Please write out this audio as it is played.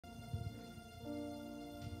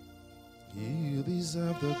You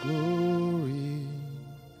deserve the glory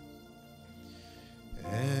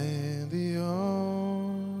and the honor.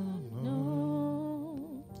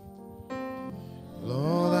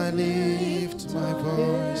 Lord, I lift my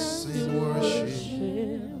voice in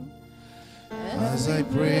worship as I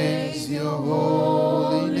praise your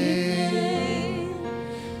holy name.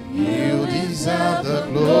 You deserve the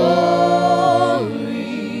glory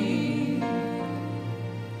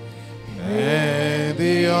and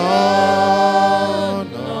the honor.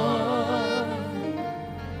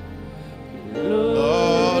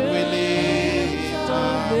 Lord, we lift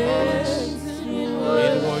our voice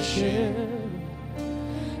in worship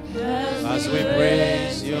as we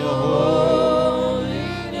praise your holy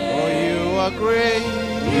name. For you are great.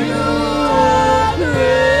 You are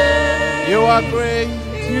great. You are great.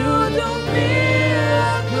 You do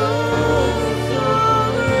miracles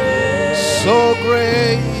so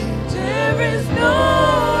great. There is no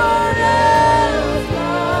one else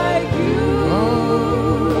like you.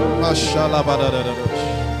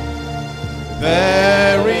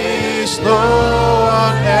 There is no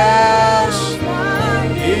one else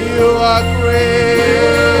like you. You are great.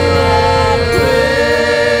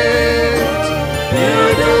 You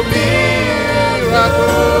do miracles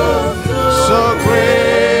so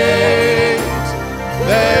great.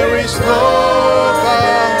 There is no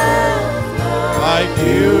God like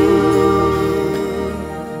you.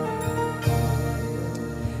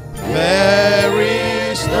 There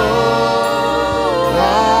is no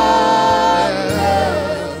one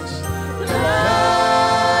else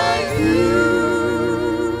like you.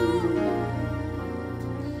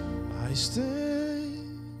 I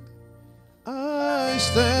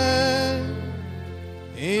stand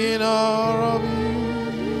in awe of you.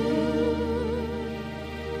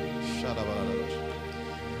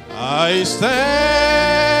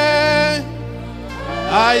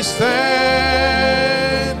 I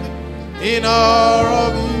stand in awe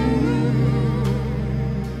of you.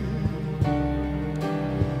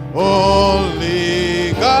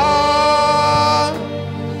 Only God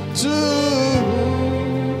to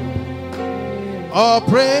whom all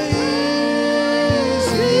praise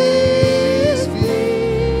is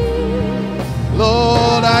due.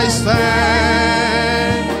 Lord, I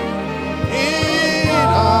stand in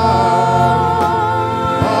awe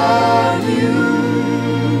of you.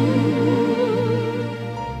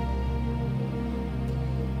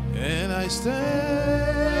 And I stand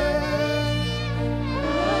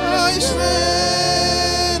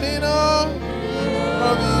in awe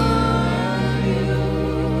of you.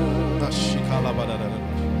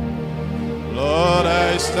 Lord, I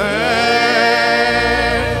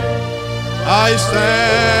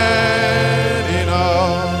stand in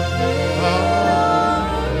awe of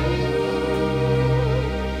you.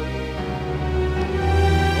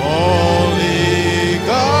 Only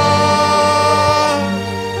God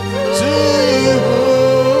to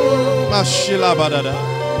whom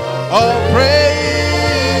all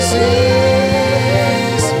praise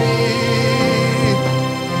is due.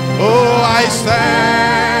 Oh, I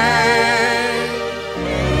stand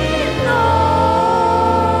in awe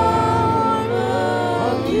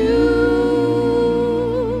of you.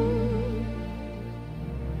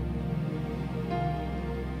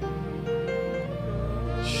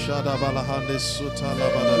 Shadabalahande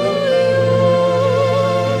sutalabadada.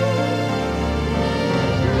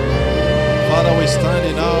 Father, we stand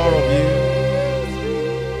in awe of you.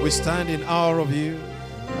 We stand in awe of you,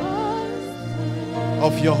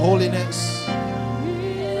 of your holiness,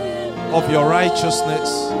 of your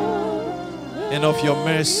righteousness, and of your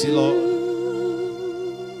mercy, Lord.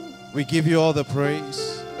 We give you all the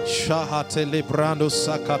praise. Shahate lebrando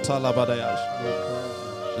sakata labadayash.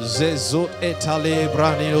 Zezot etale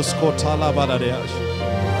branios kotala badadayash.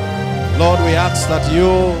 Lord, we ask that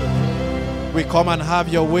we come and have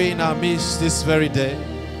your way in our midst this very day.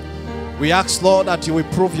 We ask, Lord, that you will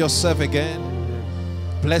prove yourself again.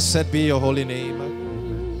 Blessed be your holy name.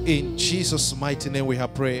 In Jesus' mighty name we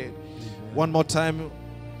have prayed. One more time,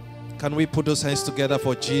 can we put those hands together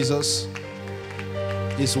for Jesus?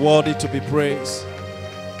 He's worthy to be praised.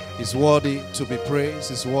 He's worthy to be praised.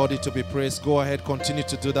 He's worthy to be praised. Go ahead, continue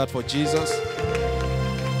to do that for Jesus.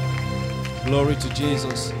 Glory to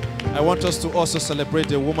Jesus. I want us to also celebrate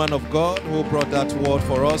the woman of God who brought that word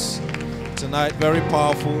for us tonight. Very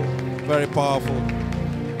powerful, very powerful.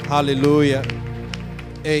 Hallelujah.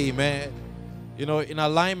 Amen. You know, in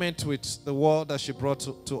alignment with the word that she brought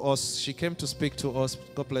to us, she came to speak to us.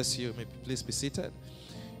 God bless you. May please be seated.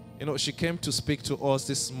 You know, she came to speak to us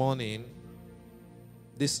this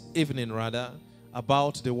evening rather,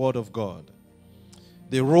 about the word of God.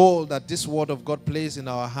 The role that this word of God plays in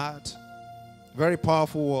our heart, Very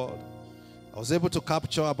powerful word. I was able to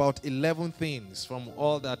capture about 11 things from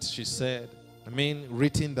all that she said.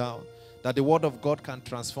 Written down. That the word of God can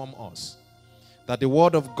transform us. That the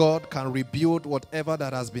word of God can rebuild whatever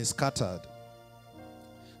that has been scattered.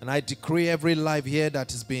 And I decree every life here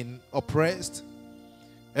that has been oppressed,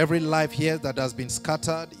 every life here that has been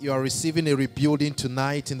scattered, you are receiving a rebuilding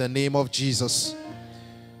tonight in the name of Jesus.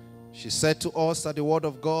 She said to us that the word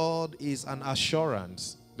of God is an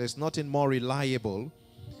assurance. There's nothing more reliable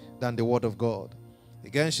than the word of God.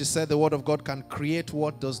 Again, she said the word of God can create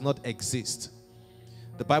what does not exist.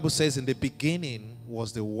 The Bible says in the beginning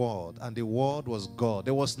was the word, and the word was God.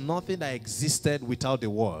 There was nothing that existed without the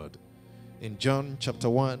word. In John chapter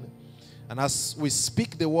 1. And as we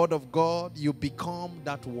speak the word of God, you become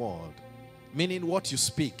that word. Meaning what you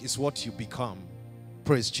speak is what you become.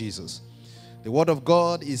 Praise Jesus. The word of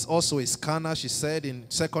God is also a scanner, she said in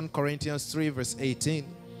 2 Corinthians 3 verse 18.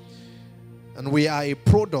 And we are a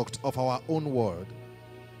product of our own word.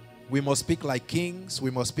 We must speak like kings. We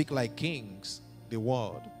must speak like kings. The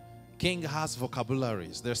word. King has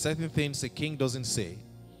vocabularies. There are certain things a king doesn't say.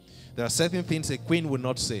 There are certain things a queen will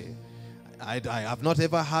not say. I have not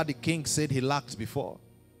ever heard a king say he lacked before.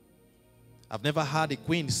 I've never heard a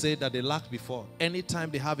queen say that they lacked before. Anytime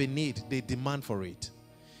they have a need, they demand for it.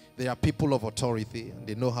 They are people of authority, and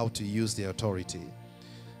they know how to use their authority.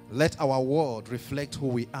 Let our word reflect who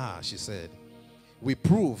we are, she said. We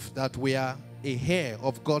prove that we are a heir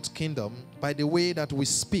of God's kingdom by the way that we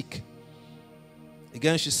speak.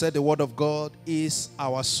 Again, she said the word of God is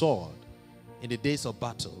our sword in the days of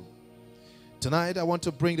battle. Tonight, I want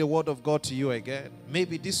to bring the word of God to you again.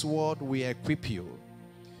 Maybe this word will equip you.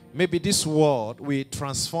 Maybe this word will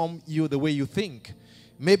transform you the way you think.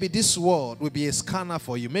 Maybe this word will be a scanner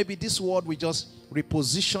for you. Maybe this word will just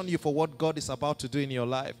reposition you for what God is about to do in your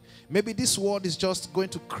life. Maybe this word is just going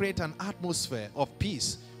to create an atmosphere of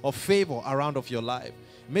peace, of favor around of your life.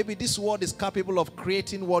 Maybe this word is capable of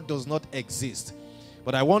creating what does not exist.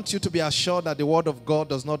 But I want you to be assured that the word of God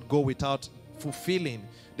does not go without fulfilling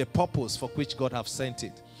the purpose for which God has sent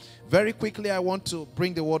it. Very quickly, I want to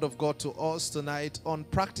bring the word of God to us tonight on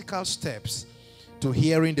practical steps to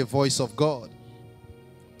hearing the voice of God.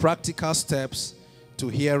 Practical steps to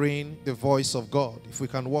hearing the voice of God. If we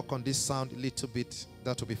can work on this sound a little bit,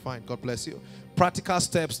 that will be fine. God bless you. Practical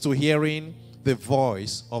steps to hearing the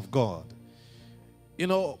voice of God. You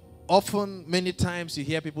know, often, many times you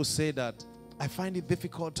hear people say that, I find it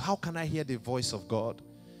difficult. How can I hear the voice of God?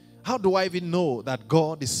 How do I even know that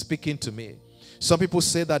God is speaking to me? Some people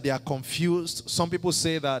say that they are confused. Some people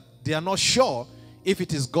say that they are not sure if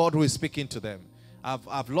it is God who is speaking to them.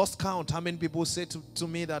 I've lost count how many people say to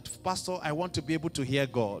me that, Pastor, I want to be able to hear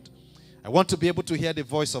God. I want to be able to hear the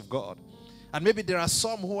voice of God. And maybe there are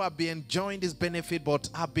some who have been enjoying this benefit but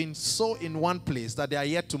have been so in one place that they are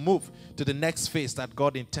yet to move to the next phase that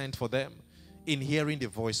God intends for them in hearing the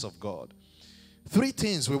voice of God. 3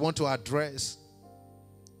 things we want to address.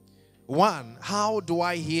 1, how do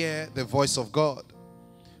I hear the voice of God?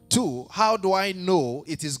 2, how do I know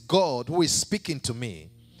it is God who is speaking to me?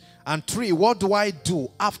 And 3, what do I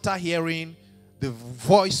do after hearing the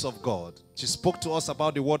voice of God? She spoke to us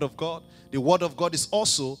about the word of God. The word of God is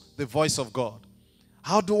also the voice of God.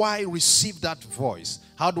 How do I receive that voice?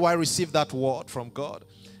 How do I receive that word from God?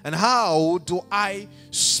 And how do I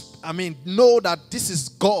know that this is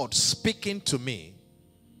God speaking to me?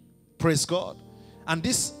 Praise God. And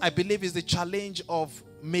this, I believe, is the challenge of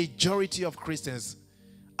majority of Christians.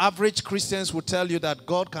 Average Christians will tell you that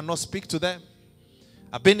God cannot speak to them.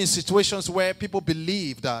 I've been in situations where people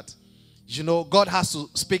believe that, God has to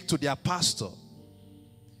speak to their pastor.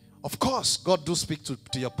 Of course, God does speak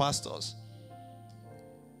to your pastors.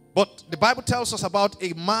 But the Bible tells us about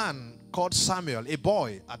a man called Samuel, a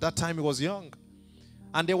boy. At that time, he was young.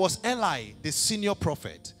 And there was Eli, the senior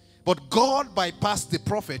prophet. But God bypassed the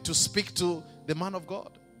prophet to speak to the man of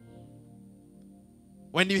God.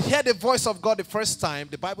 When you hear the voice of God the first time,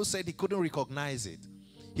 the Bible said he couldn't recognize it.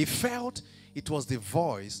 He felt it was the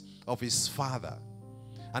voice of his father.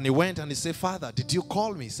 And he went and he said, Father, did you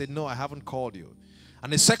call me? He said, no, I haven't called you.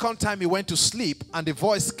 And the second time he went to sleep and the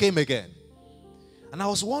voice came again. And I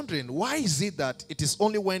was wondering, why is it that it is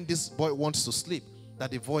only when this boy wants to sleep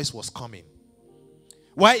that the voice was coming?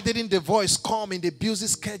 Why didn't the voice come in the busy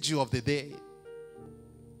schedule of the day?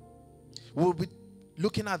 We'll be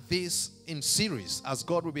looking at this in series as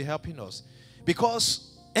God will be helping us.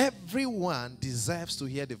 Because everyone deserves to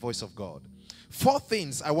hear the voice of God. 4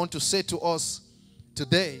 things I want to say to us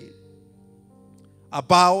today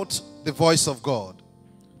about the voice of God.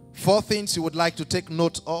 4 things you would like to take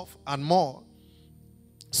note of and more.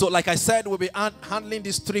 So like I said, we'll be handling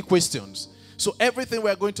these 3 questions. So everything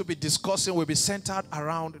we're going to be discussing will be centered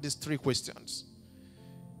around these three questions.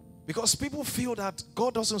 Because people feel that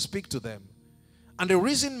God doesn't speak to them. And the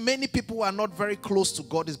reason many people are not very close to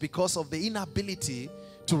God is because of the inability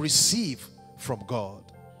to receive from God.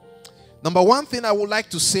 Number one thing I would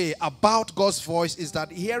like to say about God's voice is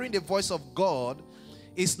that hearing the voice of God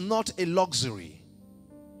is not a luxury.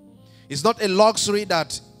 It's not a luxury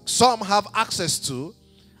that some have access to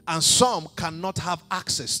and some cannot have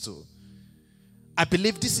access to. I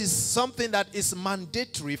believe this is something that is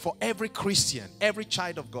mandatory for every Christian, every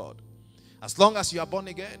child of God. As long as you are born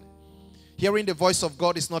again, hearing the voice of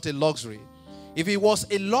God is not a luxury. If it was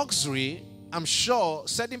a luxury, I'm sure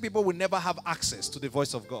certain people will never have access to the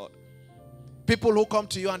voice of God. People who come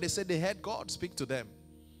to you and they say they heard God speak to them.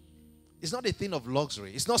 It's not a thing of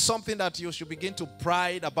luxury. It's not something that you should begin to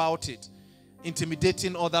pride about it,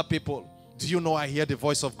 intimidating other people. Do you know I hear the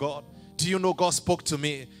voice of God? Do you know God spoke to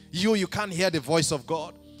me? You can't hear the voice of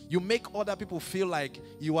God. You make other people feel like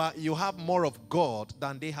you have more of God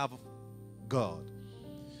than they have God.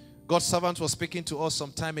 God's servant was speaking to us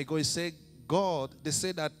some time ago. He said, they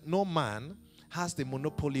say that no man has the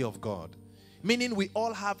monopoly of God. Meaning we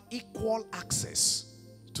all have equal access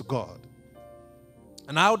to God.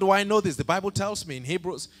 And how do I know this? The Bible tells me in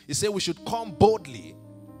Hebrews, it says we should come boldly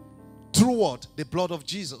through what? The blood of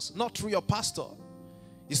Jesus. Not through your pastor.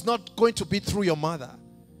 It's not going to be through your mother.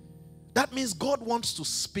 That means God wants to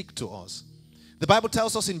speak to us. The Bible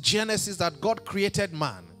tells us in Genesis that God created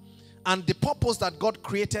man. And the purpose that God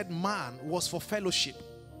created man was for fellowship.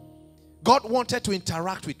 God wanted to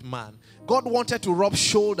interact with man. God wanted to rub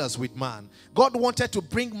shoulders with man. God wanted to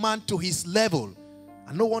bring man to his level.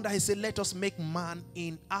 And no wonder he said, let us make man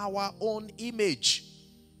in our own image.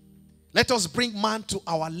 Let us bring man to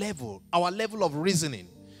our level of reasoning,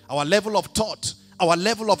 our level of thought, our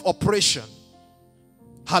level of operation.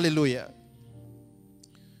 Hallelujah.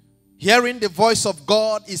 Hearing the voice of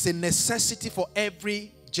God is a necessity for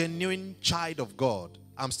every genuine child of God.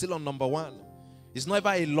 I'm still on number one. It's never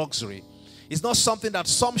a luxury. It's not something that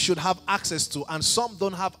some should have access to and some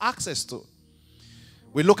don't have access to.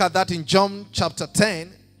 We look at that in John chapter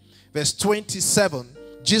 10, verse 27.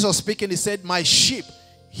 Jesus speaking, he said, my sheep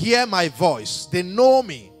hear my voice. They know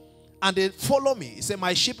me and they follow me. He said,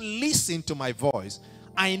 my sheep listen to my voice.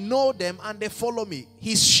 I know them and they follow me.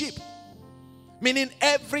 His sheep. Meaning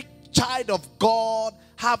every child of God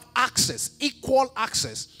have access, equal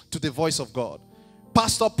access to the voice of God.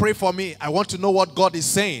 Pastor, pray for me. I want to know what God is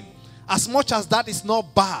saying. As much as that is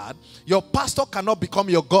not bad, your pastor cannot become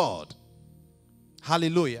your God.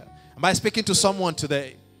 Hallelujah. Am I speaking to someone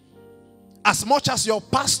today? As much as your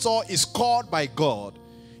pastor is called by God,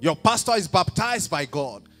 your pastor is baptized by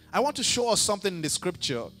God. I want to show us something in the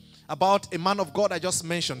scripture about a man of God I just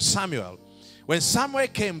mentioned, Samuel. When Samuel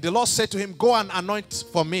came, the Lord said to him, go and anoint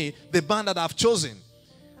for me the man that I've chosen.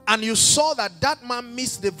 And you saw that that man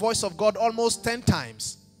missed the voice of God almost 10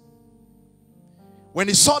 times. When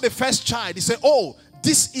he saw the first child, he said, oh,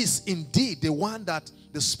 this is indeed the one that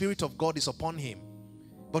the Spirit of God is upon him.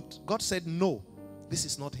 But God said, no, this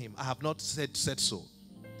is not him. I have not said so.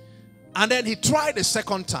 And then he tried a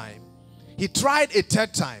second time. He tried a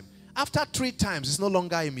third time. After 3 times, it's no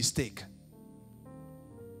longer a mistake.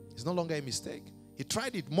 It's no longer a mistake. He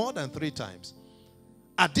tried it more than 3 times.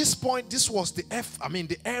 At this point, this was the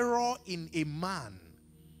error in a man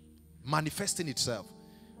manifesting itself.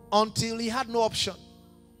 Until he had no option.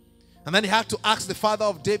 And then he had to ask the father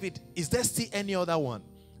of David, is there still any other one?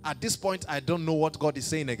 At this point, I don't know what God is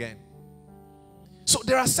saying again. So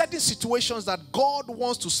there are certain situations that God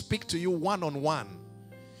wants to speak to you one-on-one.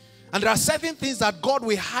 And there are certain things that God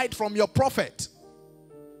will hide from your prophet.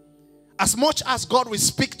 As much as God will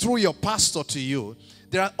speak through your pastor to you,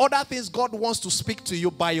 there are other things God wants to speak to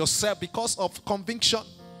you by yourself because of conviction.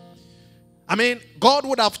 God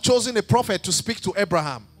would have chosen a prophet to speak to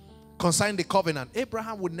Abraham concerning the covenant.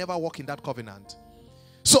 Abraham would never walk in that covenant.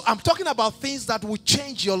 So I'm talking about things that will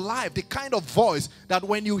change your life. The kind of voice that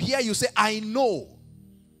when you hear, you say, I know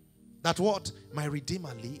that what? My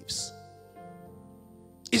Redeemer lives.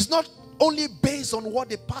 It's not only based on what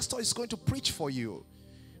the pastor is going to preach for you.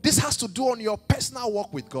 This has to do on your personal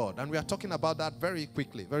walk with God. And we are talking about that very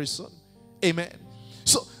quickly, very soon. Amen.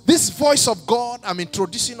 So this voice of God I'm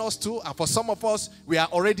introducing us to, and for some of us, we are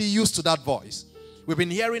already used to that voice. We've been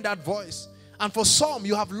hearing that voice. And for some,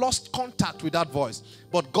 you have lost contact with that voice.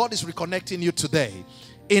 But God is reconnecting you today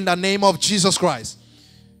in the name of Jesus Christ.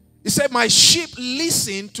 He said, my sheep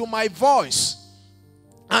listen to my voice.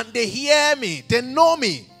 And they hear me, they know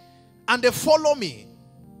me, and they follow me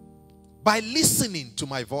by listening to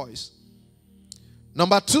my voice.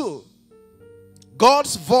 Number 2,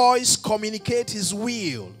 God's voice communicates his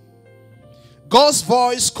will. God's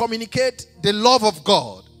voice communicates the love of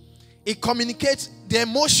God. It communicates the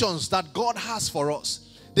emotions that God has for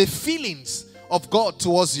us, the feelings of God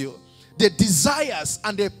towards you, the desires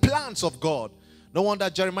and the plans of God. No wonder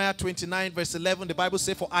Jeremiah 29 verse 11, the Bible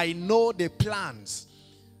says, for I know the plans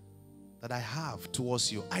that I have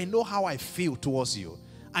towards you. I know how I feel towards you.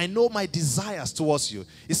 I know my desires towards you.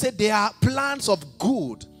 He said they are plans of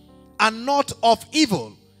good and not of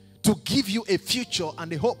evil, to give you a future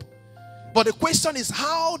and a hope. But the question is,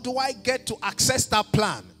 how do I get to access that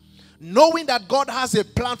plan? Knowing that God has a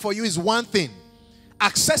plan for you is one thing.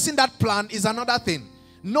 Accessing that plan is another thing.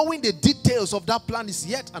 Knowing the details of that plan is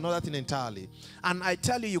yet another thing entirely. And I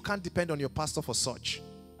tell you, you can't depend on your pastor for such.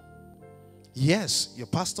 Yes, your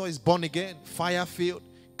pastor is born again, fire-filled,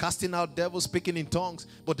 casting out devils, speaking in tongues.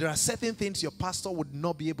 But there are certain things your pastor would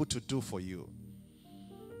not be able to do for you.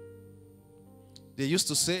 They used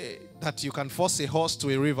to say that you can force a horse to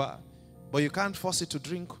a river, but you can't force it to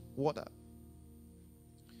drink water.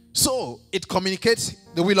 So, it communicates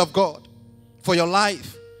the will of God for your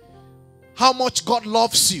life. How much God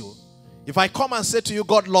loves you. If I come and say to you,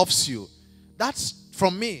 God loves you, that's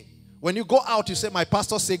from me. When you go out, you say, my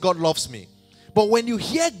pastor say God loves me. But when you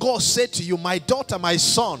hear God say to you, my daughter, my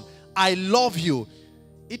son, I love you,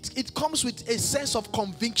 it comes with a sense of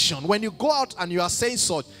conviction. When you go out and you are saying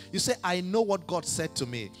such, you say, I know what God said to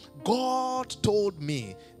me. God told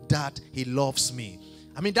me that he loves me.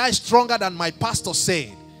 I mean, that is stronger than my pastor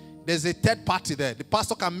said. There's a third party there. The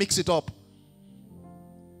pastor can mix it up.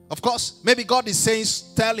 Of course, maybe God is saying,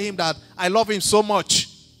 tell him that I love him so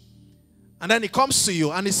much. And then he comes to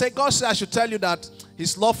you and he said, God said I should tell you that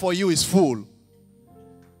his love for you is full.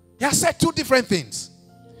 He has said two different things.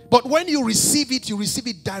 But when you receive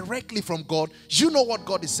it directly from God. You know what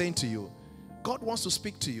God is saying to you. God wants to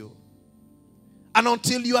speak to you. And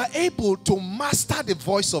until you are able to master the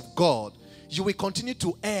voice of God, you will continue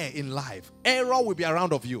to err in life. Error will be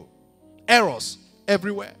around of you. Errors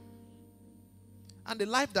everywhere. And the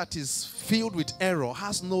life that is filled with error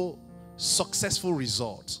has no successful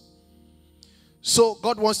result. So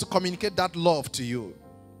God wants to communicate that love to you.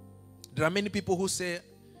 There are many people who say,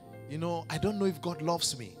 you know, I don't know if God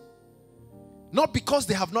loves me. Not because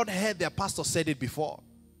they have not heard their pastor said it before,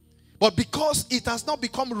 but because it has not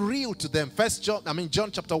become real to them. John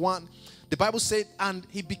chapter 1, the Bible said, and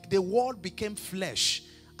the word became flesh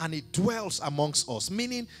and it dwells amongst us.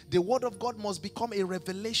 Meaning the word of God must become a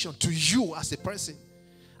revelation to you as a person.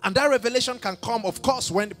 And that revelation can come, of course,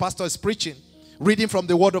 when the pastor is preaching, reading from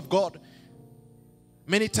the word of God.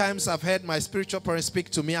 Many times I've heard my spiritual parents speak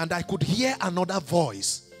to me and I could hear another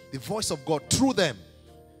voice, the voice of God through them.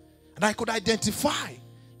 And I could identify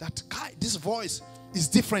that this voice is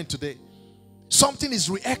different today. Something is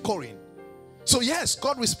re-echoing. So yes,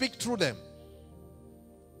 God will speak through them.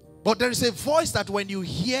 But there is a voice that when you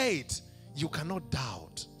hear it, you cannot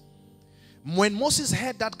doubt. When Moses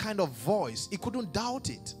heard that kind of voice, he couldn't doubt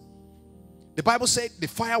it. The Bible said the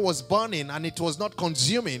fire was burning and it was not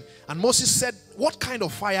consuming. And Moses said, what kind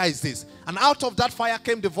of fire is this? And out of that fire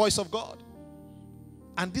came the voice of God.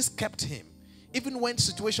 And this kept him. Even when the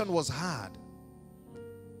situation was hard.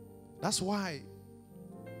 That's why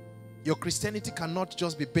your Christianity cannot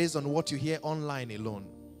just be based on what you hear online alone.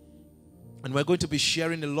 And we're going to be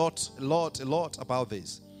sharing a lot about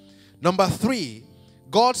this. Number 3,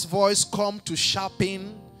 God's voice comes to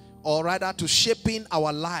sharpen, or rather to shaping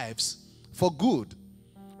our lives for good.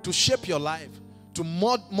 To shape your life, to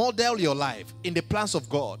model your life in the plans of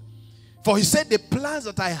God. For he said, the plans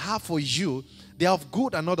that I have for you, they are of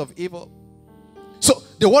good and not of evil. So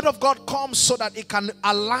the word of God comes so that it can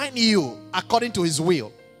align you according to his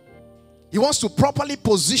will. He wants to properly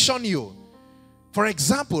position you. For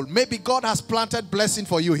example, maybe God has planted blessing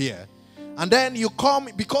for you here. And then you come,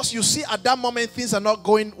 because you see at that moment things are not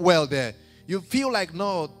going well there. You feel like,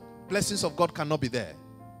 no, blessings of God cannot be there.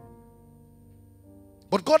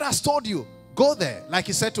 But God has told you, go there. Like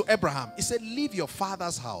he said to Abraham. He said, leave your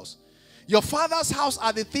father's house. Your father's house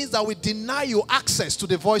are the things that will deny you access to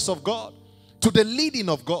the voice of God, to the leading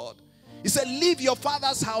of God. He said, leave your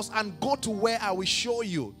father's house and go to where I will show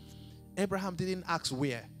you. Abraham didn't ask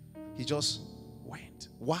where. He just went.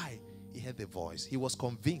 Why? He heard the voice. He was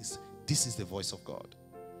convinced this is the voice of God.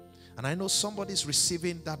 And I know somebody's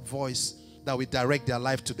receiving that voice that will direct their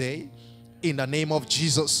life today in the name of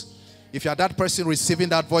Jesus. If you are that person receiving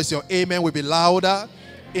that voice, your amen will be louder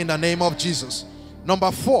in the name of Jesus.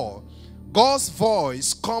 Number 4, God's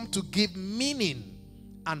voice comes to give meaning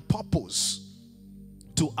and purpose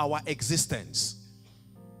to our existence.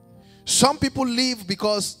 Some people live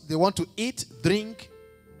because they want to eat, drink,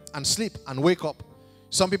 and sleep and wake up.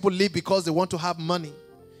 Some people live because they want to have money.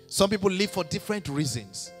 Some people live for different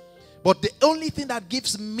reasons. But the only thing that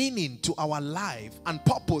gives meaning to our life and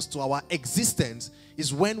purpose to our existence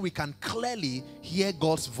is when we can clearly hear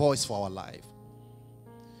God's voice for our life.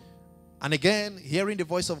 And again, hearing the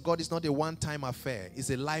voice of God is not a one-time affair. It's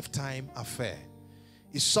a lifetime affair.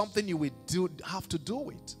 It's something you will have to do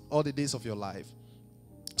with all the days of your life.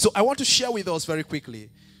 So I want to share with us very quickly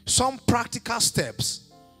some practical steps.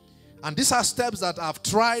 And these are steps that I've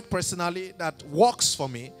tried personally, that works for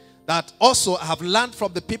me, that also I have learned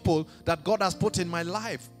from the people that God has put in my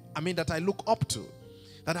life. That I look up to.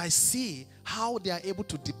 That I see how they are able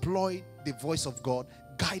to deploy the voice of God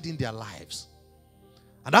guiding their lives.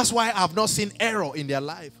 And that's why I've not seen error in their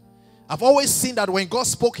life. I've always seen that when God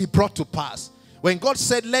spoke, He brought to pass. When God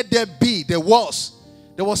said, let there be, there was.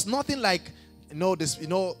 There was nothing like,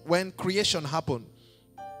 when creation happened,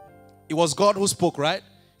 it was God who spoke, right?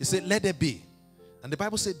 He said, let there be. And the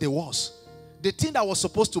Bible said there was. The thing that was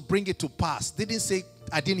supposed to bring it to pass didn't say,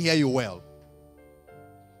 I didn't hear you well.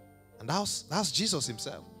 And that's Jesus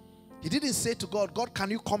himself. He didn't say to God, God, can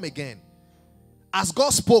you come again? As God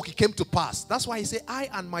spoke, it came to pass. That's why he said, I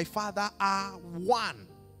and my Father are one.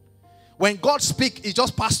 When God speaks, it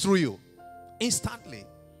just passed through you instantly.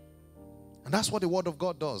 And that's what the Word of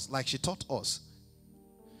God does, like she taught us.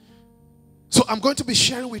 So I'm going to be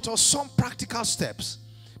sharing with us some practical steps,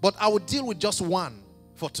 but I will deal with just one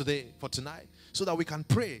for today, for tonight, so that we can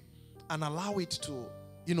pray and allow it to,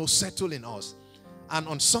 settle in us. And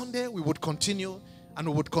on Sunday, we would continue, and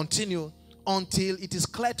we would continue until it is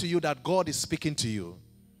clear to you that God is speaking to you.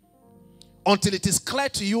 Until it is clear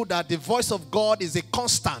to you that the voice of God is a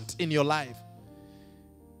constant in your life.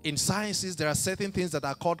 In sciences, there are certain things that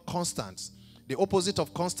are called constants. The opposite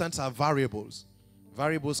of constants are variables.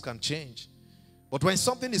 Variables can change. But when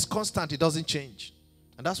something is constant, it doesn't change.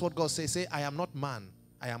 And that's what God says. Say, I am not man.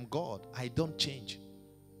 I am God. I don't change.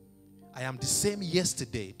 I am the same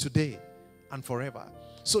yesterday, today, and forever.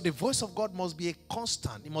 So the voice of God must be a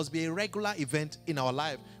constant. It must be a regular event in our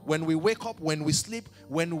life. When we wake up, when we sleep,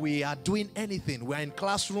 when we are doing anything. We are in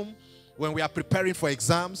classroom, when we are preparing for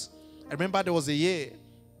exams. I remember there was a year,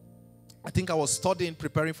 I think I was studying,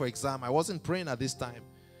 preparing for exam. I wasn't praying at this time.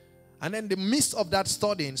 And then in the midst of that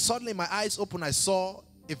studying, suddenly my eyes opened. I saw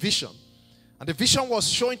a vision. And the vision was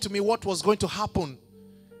showing to me what was going to happen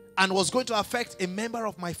and was going to affect a member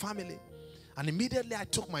of my family. And immediately I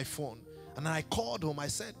took my phone and I called home. I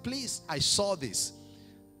said, please, I saw this.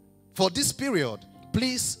 For this period,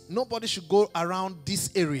 please, nobody should go around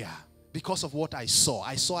this area because of what I saw.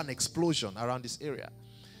 I saw an explosion around this area.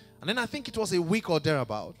 And then I think it was a week or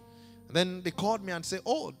thereabout. And then they called me and said,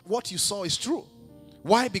 oh, what you saw is true.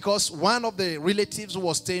 Why? Because one of the relatives who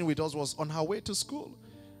was staying with us was on her way to school.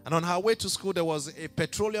 And on her way to school, there was a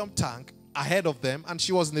petroleum tank ahead of them, and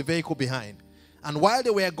she was in the vehicle behind. And while they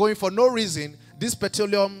were going, for no reason, this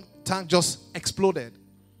petroleum tank just exploded.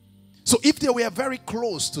 So if they were very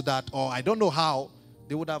close to that, or I don't know how,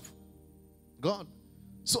 they would have gone.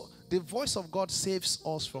 So the voice of God saves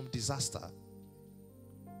us from disaster.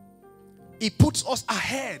 It puts us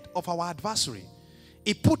ahead of our adversary.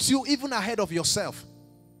 It puts you even ahead of yourself.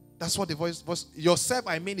 That's what the voice yourself,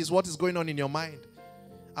 is what is going on in your mind.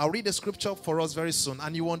 I'll read the scripture for us very soon,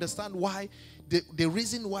 and you understand why the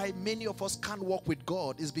reason why many of us can't walk with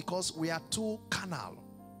God is because we are too carnal.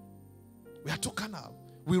 We are too carnal.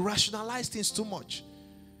 We rationalize things too much.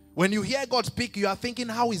 When you hear God speak, you are thinking,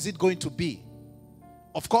 how is it going to be?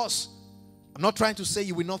 Of course, I'm not trying to say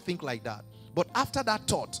you will not think like that. But after that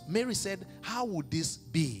thought, Mary said, how would this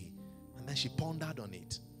be? And then she pondered on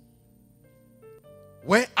it.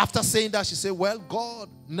 Well, after saying that, she said, well, God,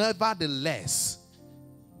 nevertheless,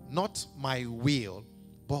 not my will,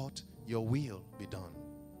 but your will be done.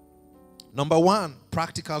 Number one,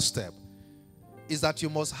 practical step, is that you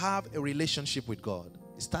must have a relationship with God.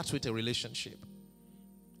 It starts with a relationship.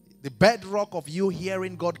 The bedrock of you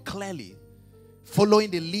hearing God clearly,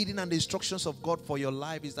 following the leading and the instructions of God for your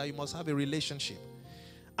life, is that you must have a relationship.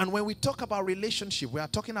 And when we talk about relationship, we are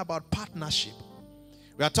talking about partnership.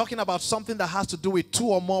 We are talking about something that has to do with two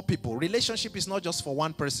or more people. Relationship is not just for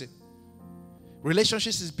one person.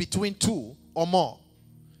 Relationships is between two or more.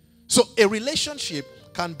 So a relationship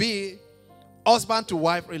can be husband to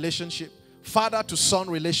wife relationship, father to son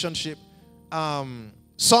relationship,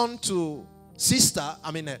 son to sister,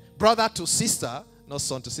 brother to sister, not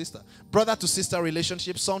son to sister, brother to sister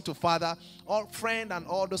relationship, son to father, or friend, and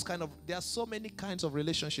all those kind of, there are so many kinds of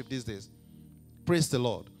relationship these days. Praise the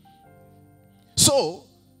Lord. So,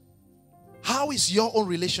 how is your own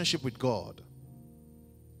relationship with God?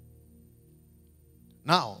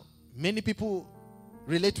 Now, many people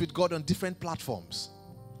relate with God on different platforms.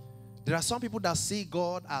 There are some people that see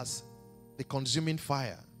God as the consuming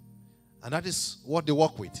fire, and that is what they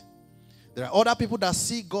work with. There are other people that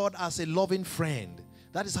see God as a loving friend.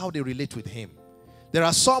 That is how they relate with him. There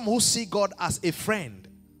are some who see God as a friend.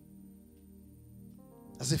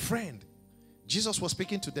 As a friend. Jesus was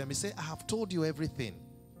speaking to them. He said, I have told you everything.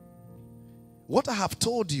 What I have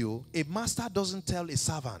told you, a master doesn't tell a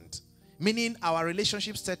servant. Meaning our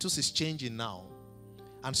relationship status is changing now.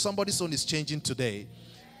 And somebody's own is changing today.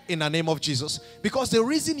 In the name of Jesus. Because the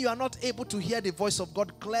reason you are not able to hear the voice of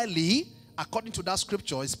God clearly, according to that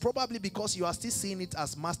scripture, is probably because you are still seeing it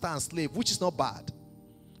as master and slave, which is not bad.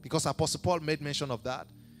 Because Apostle Paul made mention of that.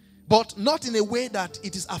 But not in a way that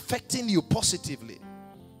it is affecting you positively.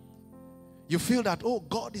 You feel that, oh,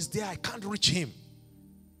 God is there, I can't reach him.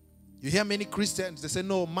 You hear many Christians, they say,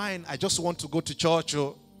 no, mine, I just want to go to church,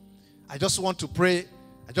 or I just want to pray,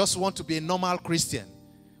 I just want to be a normal Christian.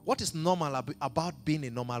 What is normal about being a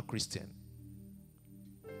normal Christian?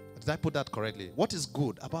 Did I put that correctly? What is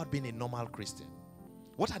good about being a normal Christian?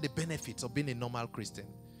 What are the benefits of being a normal Christian?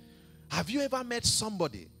 Have you ever met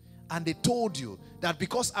somebody and they told you that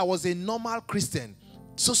because I was a normal Christian,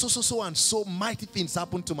 so and so mighty things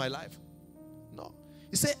happened to my life? No.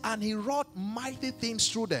 He said, and he wrought mighty things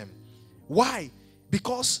through them. Why?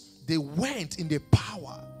 Because they went in the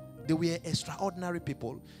power. They were extraordinary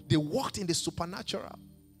people. They walked in the supernatural.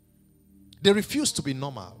 They refused to be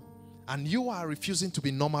normal. And you are refusing to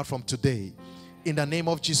be normal from today in the name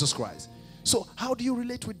of Jesus Christ. So how do you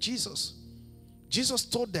relate with Jesus? Jesus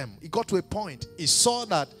told them, he got to a point, he saw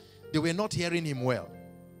that they were not hearing him well.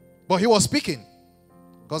 But he was speaking.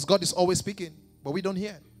 Because God is always speaking, but we don't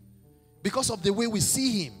hear. Because of the way we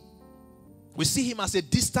see him. We see him as a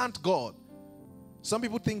distant God. Some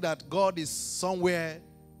people think that God is somewhere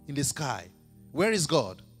in the sky. Where is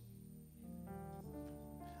God?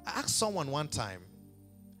 I asked someone one time,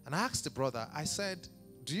 and I asked the brother, I said,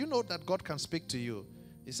 do you know that God can speak to you?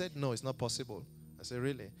 He said, no, it's not possible. I said,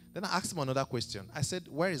 really? Then I asked him another question. I said,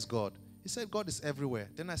 where is God? He said, God is everywhere.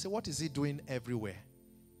 Then I said, what is he doing everywhere?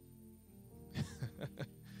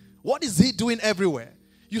 What is he doing everywhere?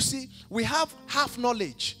 You see, we have half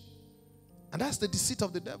knowledge. And that's the deceit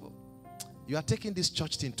of the devil. You are taking this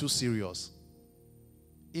church thing too serious.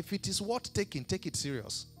 If it is worth taking, take it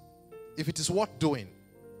serious. If it is worth doing,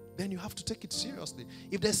 then you have to take it seriously.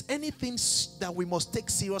 If there's anything that we must take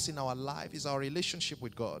serious in our life, is our relationship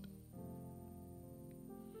with God.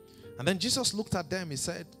 And then Jesus looked at them. He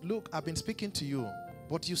said, look, I've been speaking to you,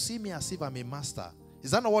 but you see me as if I'm a master.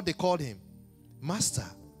 Is that not what they called him? Master,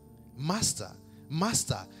 master,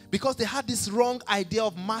 master. Because they had this wrong idea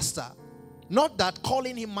of master. Not that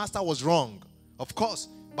calling him master was wrong. Of course,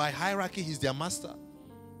 by hierarchy, he's their master.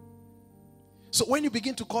 So when you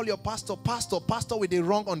begin to call your pastor, pastor with a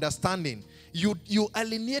wrong understanding, you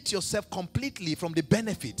alienate yourself completely from the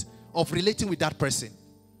benefit of relating with that person.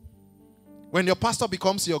 When your pastor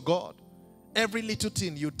becomes your God, every little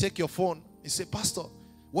thing, you take your phone, you say, Pastor,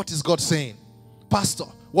 what is God saying? Pastor,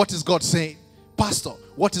 what is God saying? Pastor,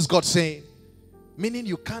 what is God saying? Meaning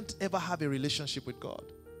you can't ever have a relationship with God.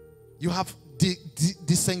 You have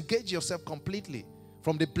disengaged yourself completely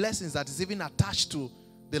from the blessings that is even attached to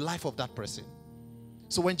the life of that person.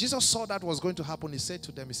 So when Jesus saw that was going to happen, he said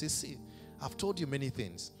to them, he said, see, I've told you many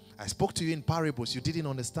things. I spoke to you in parables. You didn't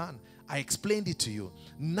understand. I explained it to you.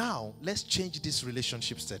 Now, let's change this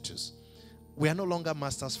relationship status. We are no longer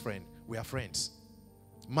master's friend. We are friends.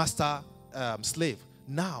 Master, slave.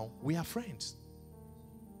 Now, we are friends.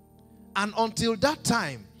 And until that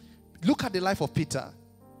time, look at the life of Peter.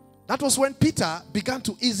 That was when Peter began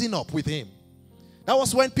to ease up with him. That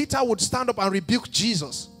was when Peter would stand up and rebuke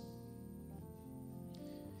Jesus.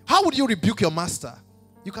 How would you rebuke your master?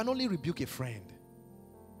 You can only rebuke a friend.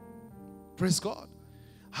 Praise God.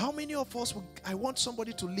 How many of us, I want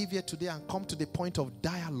somebody to live here today and come to the point of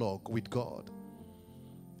dialogue with God.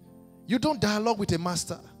 You don't dialogue with a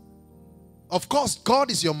master. Of course,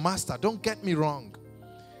 God is your master. Don't get me wrong.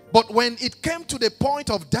 But when it came to the point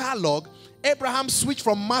of dialogue, Abraham switched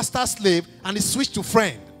from master slave and he switched to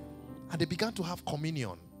friend. And they began to have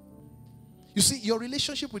communion. You see, your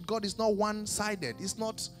relationship with God is not one-sided. It's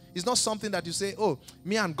not something that you say, oh,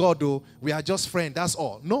 me and God, oh, we are just friends, that's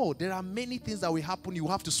all. No, there are many things that will happen. You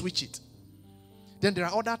have to switch it. Then there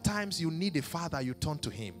are other times you need a father, you turn to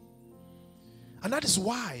him. And that is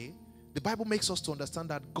why the Bible makes us to understand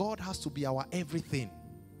that God has to be our everything.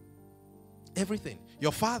 Everything.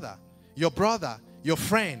 Your father, your brother, your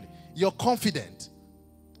friend, your confidant,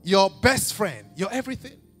 your best friend, your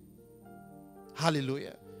everything.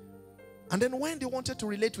 Hallelujah. And then when they wanted to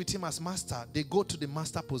relate with him as master, they go to the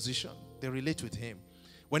master position. They relate with him.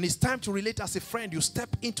 When it's time to relate as a friend, you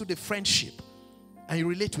step into the friendship and you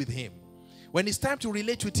relate with him. When it's time to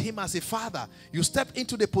relate with him as a father, you step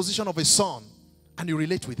into the position of a son and you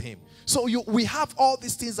relate with him. So we have all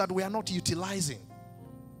these things that we are not utilizing.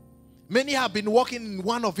 Many have been working in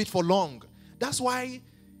one of it for long. That's why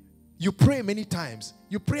you pray many times.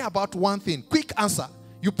 You pray about one thing, quick answer.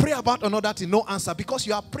 You pray about another thing, no answer, because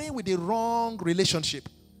you are praying with the wrong relationship.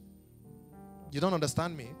 You don't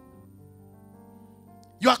understand me?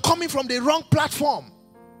 You are coming from the wrong platform.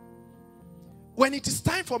 When it is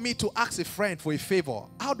time for me to ask a friend for a favor,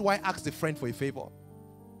 how do I ask the friend for a favor?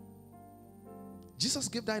 Jesus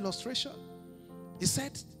gave that illustration. He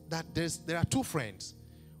said that there are two friends.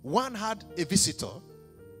 One had a visitor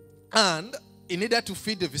and he needed to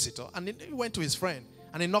feed the visitor, and then he went to his friend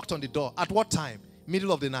and he knocked on the door. At what time?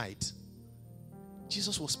 Middle of the night.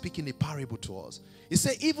 Jesus was speaking a parable to us. He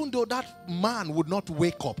said even though that man would not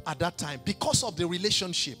wake up at that time because of the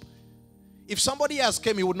relationship, if somebody else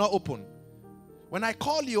came, he would not open. When I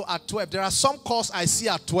call you at 12, there are some calls I see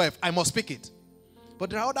at 12, I must pick it. But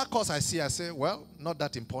there are other calls I see, I say, well, not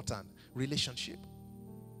that important. Relationship.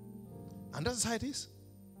 And that's how it is.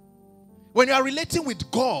 When you are relating with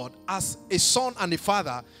God as a son and a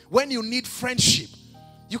father, when you need friendship,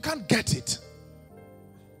 you can't get it.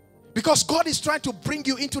 Because God is trying to bring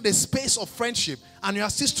you into the space of friendship and you are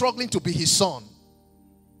still struggling to be his son.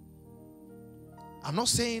 I'm not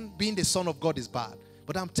saying being the son of God is bad,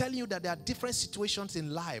 but I'm telling you that there are different situations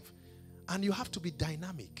in life and you have to be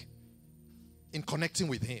dynamic in connecting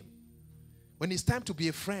with him. When it's time to be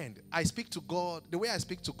a friend, I speak to God. The way I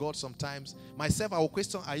speak to God sometimes, myself, I will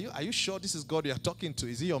question, are you sure this is God you are talking to?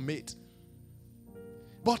 Is he your mate?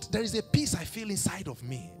 But there is a peace I feel inside of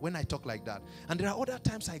me when I talk like that. And there are other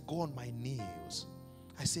times I go on my knees.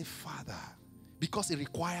 I say, Father, because it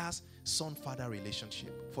requires son-father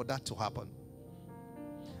relationship for that to happen.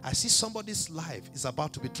 I see somebody's life is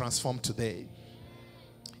about to be transformed today.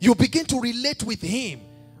 You begin to relate with him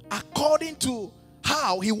according to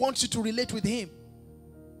how he wants you to relate with him.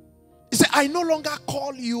 He said, I no longer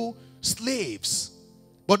call you slaves,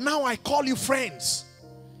 but now I call you friends.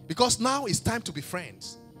 Because now it's time to be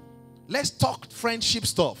friends. Let's talk friendship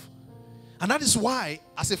stuff. And that is why,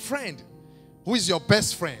 as a friend, who is your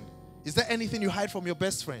best friend? Is there anything you hide from your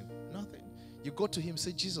best friend? Nothing. You go to him and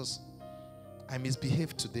say, Jesus, I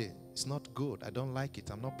misbehaved today. It's not good. I don't like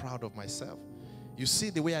it. I'm not proud of myself. You see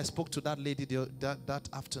the way I spoke to that lady that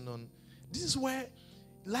afternoon. This is where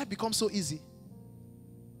life becomes so easy.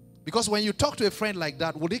 Because when you talk to a friend like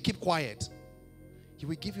that, would he keep quiet? He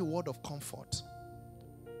will give you a word of comfort,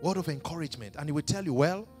 word of encouragement, and he will tell you,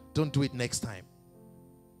 well, don't do it next time.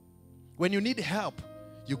 When you need help,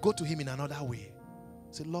 you go to him in another way.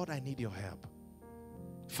 Say, Lord, I need your help.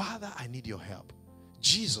 Father, I need your help.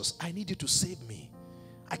 Jesus, I need you to save me.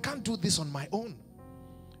 I can't do this on my own.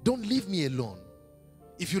 Don't leave me alone.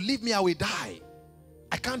 If you leave me, I will die.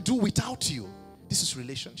 I can't do without you. This is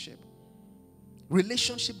relationship.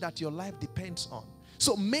 Relationship that your life depends on.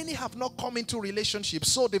 So many have not come into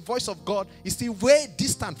relationships. So the voice of God is still way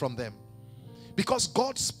distant from them. Because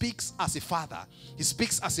God speaks as a father. He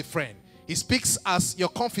speaks as a friend. He speaks as your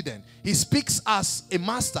confidant. He speaks as a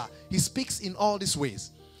master. He speaks in all these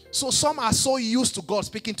ways. So some are so used to God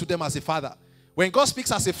speaking to them as a father. When God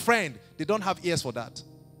speaks as a friend, they don't have ears for that.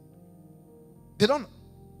 They don't.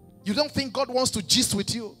 You don't think God wants to gist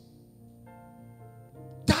with you.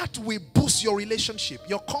 That will boost your relationship,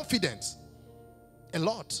 your confidence a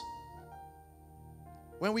lot.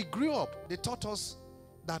 When we grew up, they taught us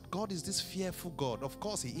that God is this fearful God. Of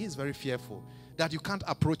course, he is very fearful, that you can't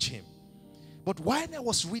approach him. But while I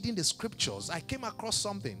was reading the scriptures, I came across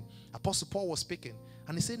something. Apostle Paul was speaking,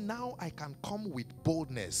 and he said, now I can come with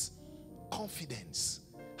boldness, confidence.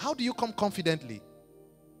 How do you come confidently?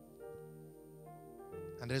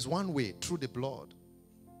 And there's one way, through the blood.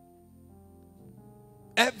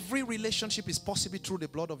 Every relationship is possible through the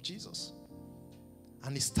blood of Jesus.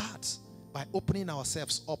 And it starts by opening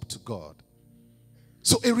ourselves up to God.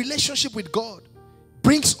 So a relationship with God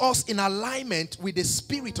brings us in alignment with the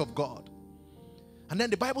Spirit of God. And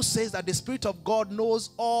then the Bible says that the Spirit of God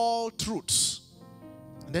knows all truths.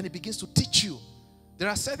 And then it begins to teach you. There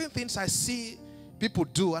are certain things I see people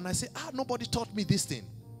do and I say, nobody taught me this thing.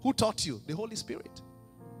 Who taught you? The Holy Spirit.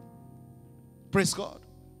 Praise God.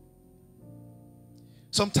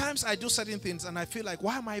 Sometimes I do certain things and I feel like,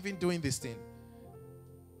 why am I even doing this thing?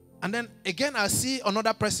 And then again, I see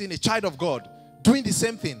another person, a child of God, doing the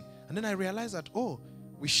same thing. And then I realize that,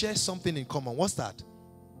 we share something in common. What's that?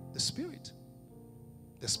 The Spirit.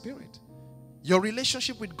 The Spirit. Your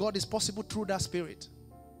relationship with God is possible through that Spirit.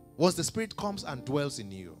 Once the Spirit comes and dwells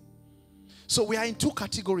in you. So we are in two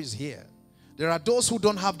categories here. There are those who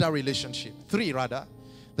don't have that relationship. Three, rather.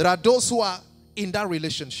 There are those who are in that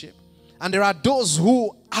relationship. And there are those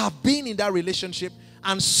who have been in that relationship,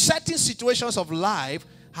 and certain situations of life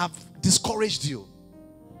have discouraged you.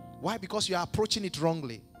 Why? Because you are approaching it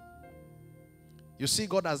wrongly. You see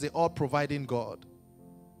God as the all-providing God.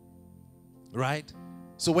 Right?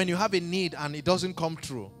 So when you have a need and it doesn't come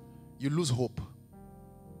true, you lose hope.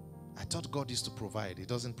 I thought God used to provide. He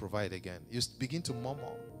doesn't provide again. You begin to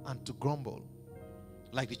murmur and to grumble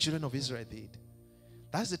like the children of Israel did.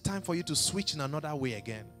 That's the time for you to switch in another way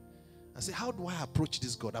again and say, how do I approach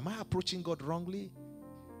this God? Am I approaching God wrongly?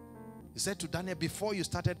 He said to Daniel, before you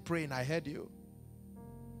started praying, I heard you.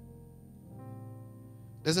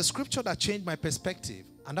 There's a scripture that changed my perspective.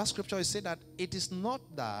 And that scripture is said that it is not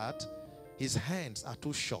that his hands are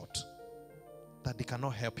too short, that he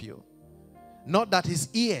cannot help you. Not that his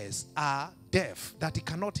ears are deaf, that he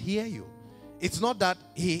cannot hear you. It's not that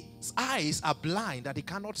his eyes are blind, that he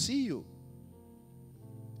cannot see you.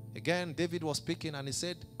 Again, David was speaking and he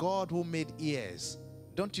said, God who made ears,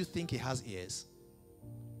 don't you think he has ears?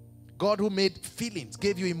 God who made feelings,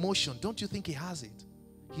 gave you emotion, don't you think he has it?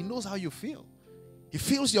 He knows how you feel. He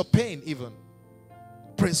feels your pain even.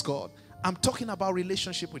 Praise God. I'm talking about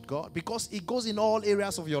relationship with God because it goes in all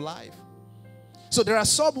areas of your life. So there are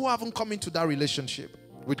some who haven't come into that relationship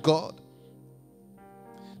with God.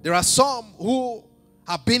 There are some who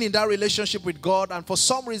have been in that relationship with God, and for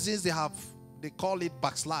some reasons they call it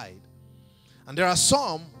backslide. And there are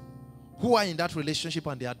some who are in that relationship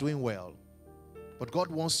and they are doing well. But God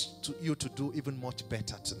wants you to do even much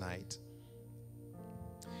better tonight.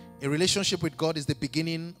 A relationship with God is the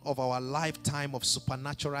beginning of our lifetime of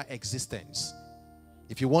supernatural existence.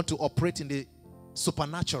 If you want to operate in the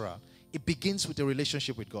supernatural, it begins with a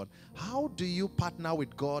relationship with God. How do you partner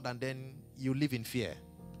with God and then you live in fear?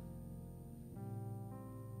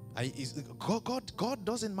 God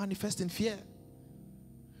doesn't manifest in fear.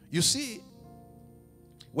 You see,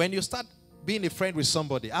 when you start being a friend with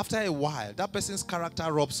somebody, after a while, that person's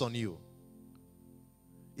character rubs on you.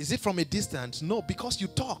 Is it from a distance? No, because you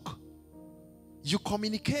talk. You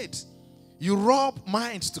communicate. You rub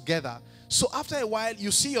minds together. So after a while,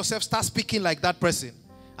 you see yourself start speaking like that person.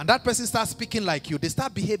 And that person starts speaking like you. They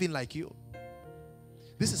start behaving like you.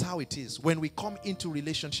 This is how it is. When we come into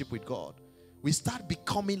relationship with God, we start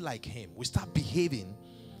becoming like him. We start behaving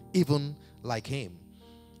even like him.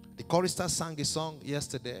 The choristers sang a song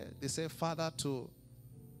yesterday. They say, Father to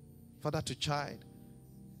child,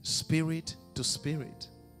 spirit to spirit.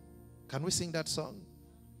 Can we sing that song?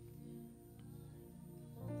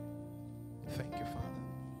 Thank you, Father.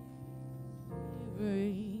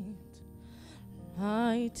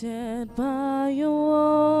 Lighted by your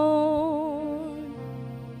word,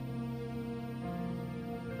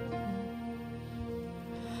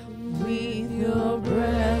 with your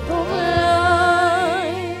breath of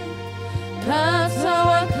life, that's how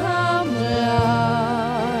I come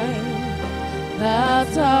alive.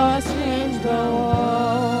 That's how I change the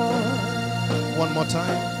world. One more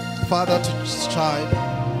time. Father to child.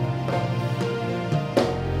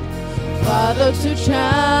 Father to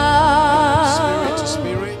child, spirit to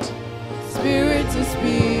spirit, spirit to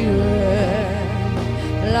spirit,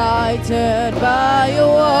 lighted by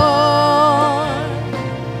your word,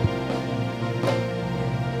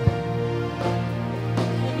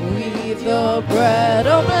 with the bread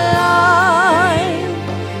of life,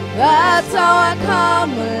 that's how I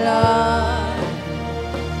come alive,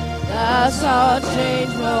 that's how I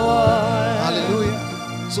change my world. Hallelujah.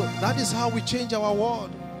 So that is how we change our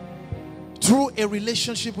world. Through a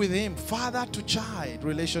relationship with him, father to child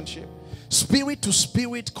relationship, spirit to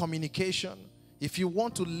spirit communication. If you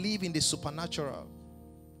want to live in the supernatural,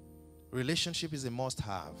 relationship is a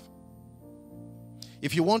must-have.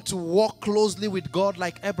 If you want to walk closely with God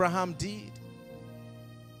like Abraham did,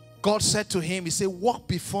 God said to him, he said, walk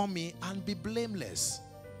before me and be blameless.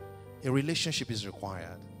 A relationship is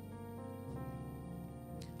required.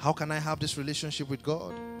 How can I have this relationship with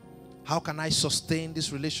God? How can I sustain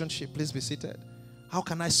this relationship? Please be seated. How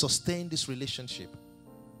can I sustain this relationship?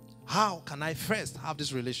 How can I first have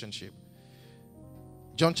this relationship?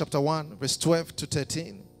 John chapter 1, verse 12 to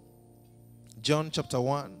 13. John chapter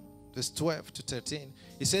 1, verse 12 to 13.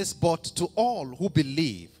 It says, but to all who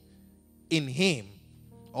believe in him,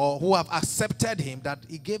 or who have accepted him, that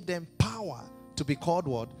he gave them power to be called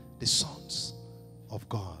what? The sons of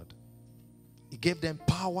God. He gave them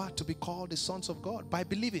power to be called the sons of God by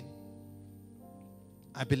believing.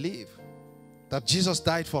 I believe that Jesus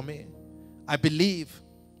died for me. I believe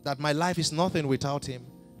that my life is nothing without him.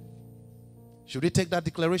 Should we take that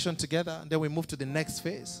declaration together and then we move to the next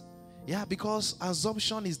phase? Yeah, because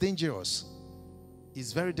assumption is dangerous.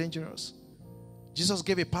 It's very dangerous. Jesus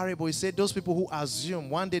gave a parable. He said those people who assume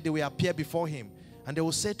one day they will appear before him and they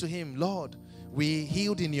will say to him, Lord, we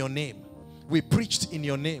healed in your name. We preached in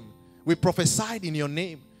your name. We prophesied in your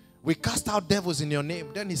name. We cast out devils in your name.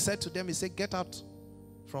 Then he said to them, he said, get out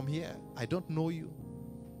from here. I don't know you.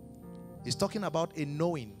 He's talking about a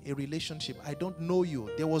knowing, a relationship. I don't know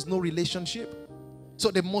you. There was no relationship.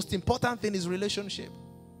 So the most important thing is relationship.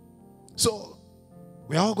 So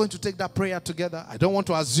we are all going to take that prayer together. I don't want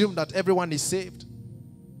to assume that everyone is saved.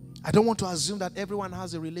 I don't want to assume that everyone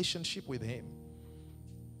has a relationship with him.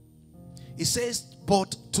 He says,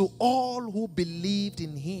 but to all who believed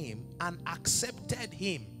in him and accepted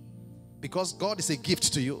him, because God is a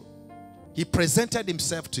gift to you. He presented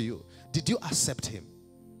himself to you. Did you accept him?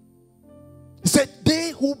 He said,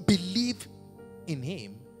 they who believe in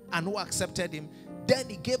him and who accepted him, then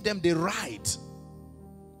he gave them the right.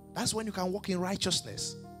 That's when you can walk in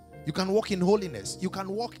righteousness. You can walk in holiness. You can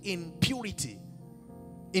walk in purity,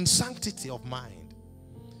 in sanctity of mind.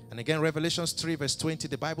 And again, Revelation 3 verse 20,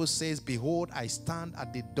 the Bible says, behold, I stand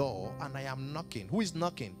at the door and I am knocking. Who is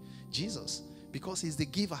knocking? Jesus, because he's the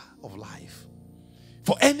giver of life.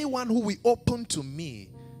 For anyone who will open to me,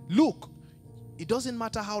 look, it doesn't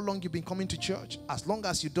matter how long you've been coming to church. As long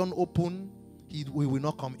as you don't open, we will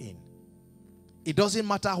not come in. It doesn't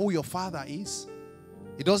matter who your father is.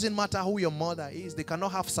 It doesn't matter who your mother is. They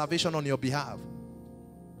cannot have salvation on your behalf.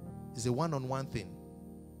 It's a one-on-one thing.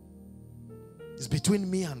 It's between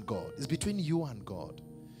me and God. It's between you and God.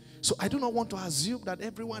 So I do not want to assume that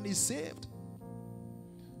everyone is saved.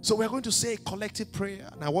 So we're going to say a collective prayer.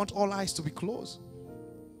 And I want all eyes to be closed.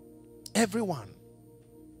 Everyone.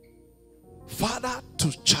 Father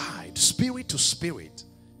to child. Spirit to spirit.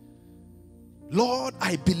 Lord,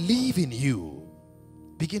 I believe in you.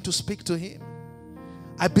 Begin to speak to him.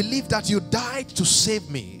 I believe that you died to save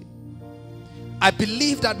me. I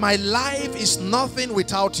believe that my life is nothing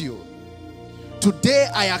without you. Today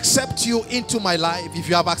I accept you into my life. If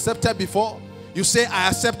you have accepted before, you say, I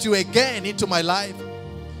accept you again into my life.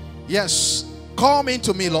 Yes, come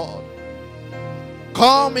into me, Lord.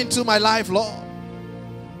 Come into my life, Lord.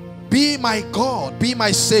 Be my God, be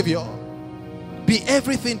my Savior. Be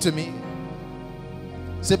everything to me.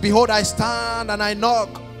 Say, behold, I stand and I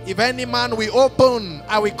knock. If any man will open,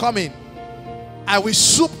 I will come in. I will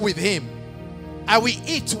sup with him. I will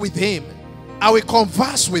eat with him. I will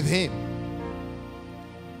converse with him.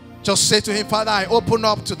 Just say to him, Father, I open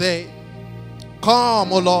up today.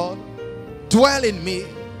 Come, O Lord. Dwell in me.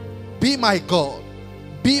 Be my God.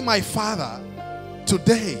 Be my Father.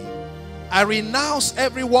 Today, I renounce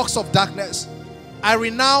every works of darkness. I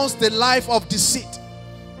renounce the life of deceit.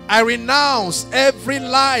 I renounce every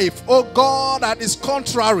life, oh God, that is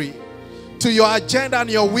contrary to your agenda and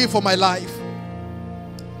your will for my life.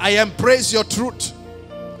 I embrace your truth.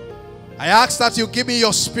 I ask that you give me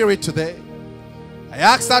your spirit today. I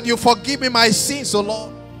ask that you forgive me my sins, oh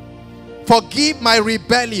Lord. Forgive my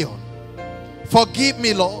rebellion. Forgive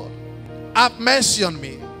me, Lord. Have mercy on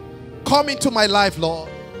me. Come into my life, Lord.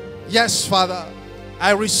 Yes, Father,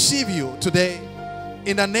 I receive you today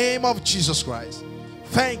in the name of Jesus Christ.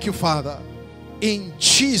 Thank you, Father. In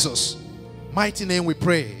Jesus' mighty name we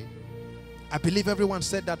pray. I believe everyone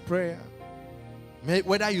said that prayer.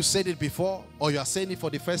 Whether you said it before or you are saying it for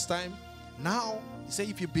the first time. Now, say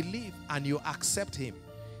if you believe and you accept him,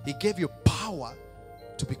 he gave you power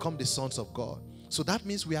to become the sons of God. So that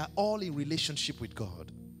means we are all in relationship with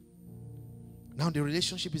God. Now the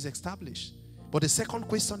relationship is established. But the second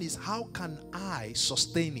question is, how can I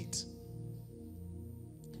sustain it?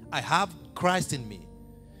 I have Christ in me.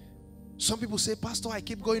 Some people say, Pastor, I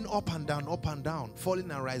keep going up and down,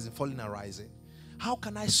 falling and rising, falling and rising. How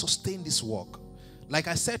can I sustain this walk? Like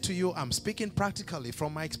I said to you, I'm speaking practically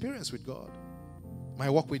from my experience with God. My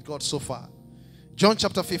walk with God so far. John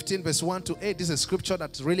chapter 15 verse 1 to 8. This is a scripture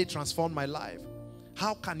that really transformed my life.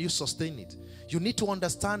 How can you sustain it? You need to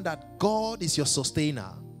understand that God is your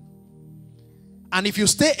sustainer. And if you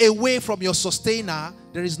stay away from your sustainer,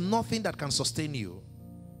 there is nothing that can sustain you.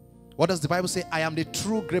 What does the Bible say? I am the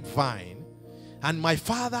true grapevine, and my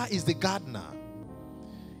Father is the gardener.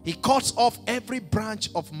 He cuts off every branch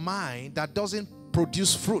of mine that doesn't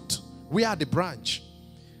produce fruit. We are the branch.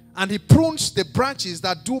 And he prunes the branches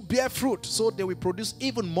that do bear fruit, so they will produce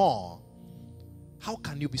even more. How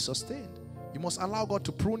can you be sustained? You must allow God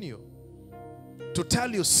to prune you. To tell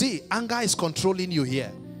you, see, anger is controlling you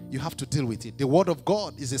here. You have to deal with it. The word of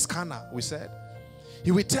God is a scanner, we said.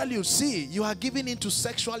 He will tell you, see, you are giving into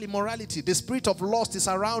sexual immorality. The spirit of lust is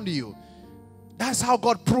around you. That's how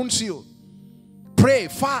God prunes you. Pray,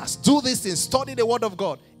 fast, do these things, study the word of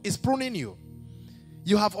God. is pruning you.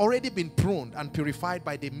 You have already been pruned and purified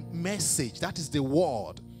by the message. That is the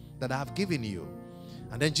word that I have given you.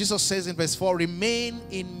 And then Jesus says in verse 4, remain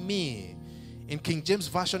in me. In King James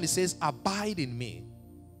Version, it says, abide in me.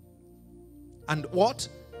 And what?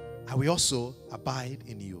 I will also abide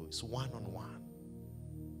in you. It's one-on-one.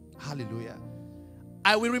 Hallelujah.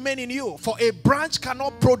 I will remain in you. For a branch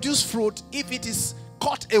cannot produce fruit if it is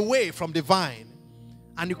cut away from the vine.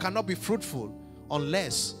 And you cannot be fruitful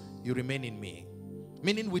unless you remain in me.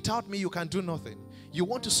 Meaning, without me, you can do nothing. You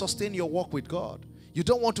want to sustain your walk with God. You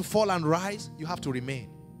don't want to fall and rise. You have to remain.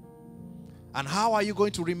 And how are you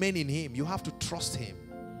going to remain in him? You have to trust him.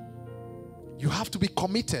 You have to be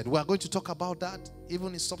committed. We are going to talk about that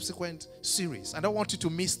even in subsequent series. I don't want you to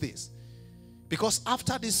miss this. Because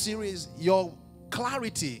after this series, your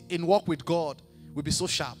clarity in walk with God will be so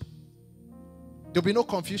sharp. There'll be no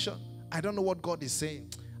confusion. I don't know what God is saying.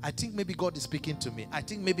 I think maybe God is speaking to me. I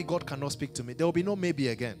think maybe God cannot speak to me. There will be no maybe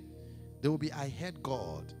again. There will be, I heard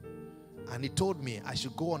God. And he told me I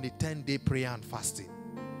should go on a 10-day prayer and fasting.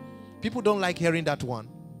 People don't like hearing that one.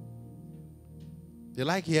 They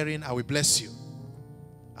like hearing, I will bless you.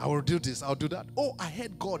 I will do this, I'll do that. Oh, I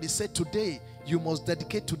heard God. He said today, you must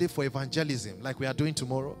dedicate today for evangelism like we are doing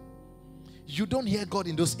tomorrow. You don't hear God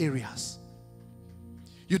in those areas.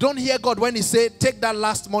 You don't hear God when he said, take that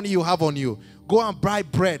last money you have on you. Go and buy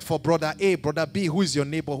bread for brother A, brother B, who is your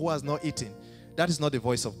neighbor, who has not eaten. That is not the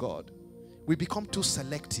voice of God. We become too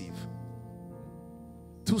selective.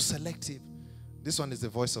 Too selective. This one is the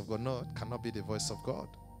voice of God. No, it cannot be the voice of God.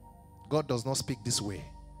 God does not speak this way.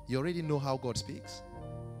 You already know how God speaks.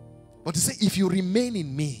 But he said, if you remain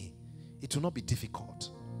in me, it will not be difficult.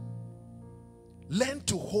 Learn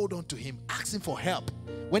to hold on to him. Ask him for help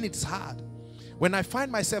when it's hard. When I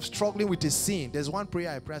find myself struggling with a sin, there's one prayer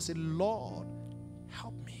I pray. I say, Lord,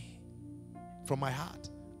 help me. From my heart,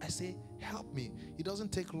 I say, help me. It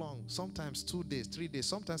doesn't take long. Sometimes 2 days, 3 days.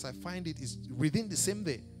 Sometimes I find it is within the same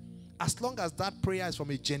day. As long as that prayer is from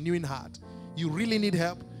a genuine heart, you really need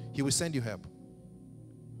help, he will send you help.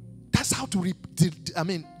 That's how to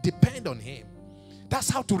depend on him. That's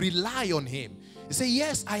how to rely on him. You say,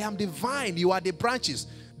 yes, I am the vine, you are the branches.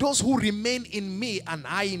 Those who remain in me and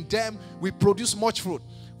I in them will produce much fruit.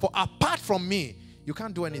 For apart from me, you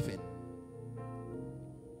can't do anything.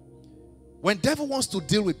 When the devil wants to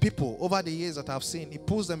deal with people over the years that I've seen, he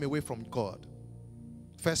pulls them away from God.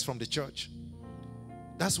 First from the church.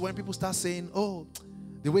 That's when people start saying, oh,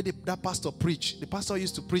 the way that pastor preached. The pastor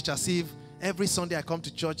used to preach as if every Sunday I come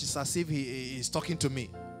to church, it's as if he is talking to me.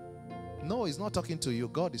 No, he's not talking to you.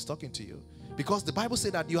 God is talking to you. Because the Bible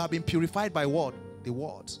said that you have been purified by what? The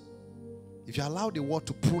word. If you allow the word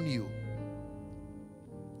to prune you,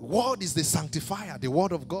 word is the sanctifier, the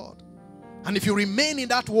word of God. And if you remain in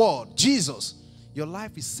that word, Jesus, your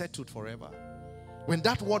life is settled forever. When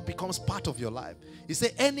that word becomes part of your life, he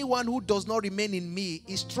said, anyone who does not remain in me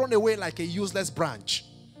is thrown away like a useless branch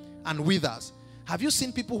and withers. Have you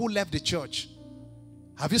seen people who left the church?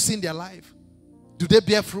 Have you seen their life? Do they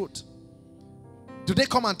bear fruit? Do they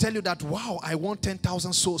come and tell you that, wow, I want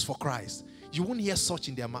 10,000 souls for Christ? You won't hear such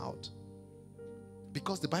in their mouth.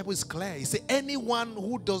 Because the Bible is clear. It says, anyone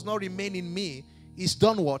who does not remain in me is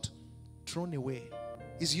done what? Thrown away.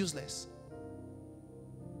 Is useless.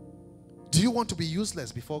 Do you want to be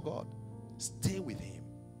useless before God? Stay with him.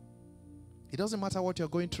 It doesn't matter what you're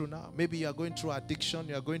going through now. Maybe you're going through addiction.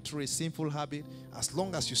 You're going through a sinful habit. As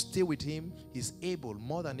long as you stay with him, he's able,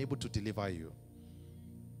 more than able to deliver you.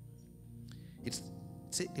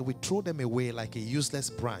 They will throw them away like a useless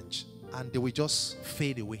branch. And they will just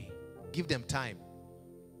fade away. Give them time.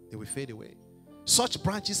 They will fade away. Such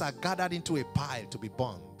branches are gathered into a pile to be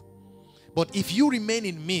burned. But if you remain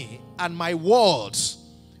in me and my words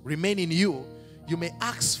remain in you, you may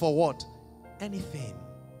ask for what? Anything.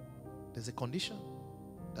 There's a condition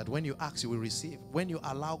that when you ask, you will receive. When you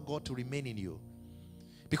allow God to remain in you.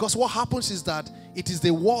 Because what happens is that it is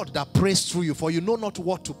the word that prays through you. For you know not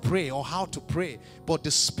what to pray or how to pray. But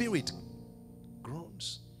the Spirit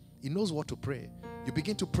groans. He knows what to pray. You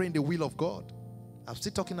begin to pray in the will of God. I'm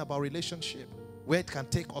still talking about relationship. Where it can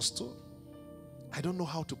take us to. I don't know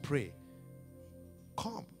how to pray.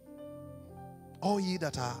 Come. All ye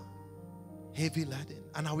that are heavy laden,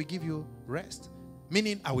 and I will give you rest.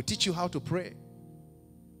 Meaning, I will teach you how to pray.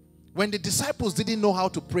 When the disciples didn't know how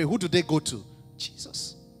to pray, who did they go to?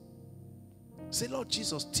 Jesus. Say, Lord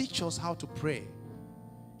Jesus, teach us how to pray.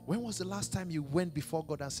 When was the last time you went before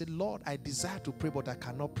God and said, Lord, I desire to pray, but I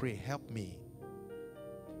cannot pray. Help me.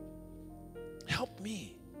 Help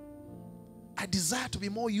me. I desire to be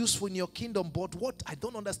more useful in your kingdom, but I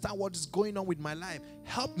don't understand what is going on with my life.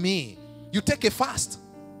 Help me. You take a fast.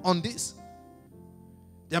 on this.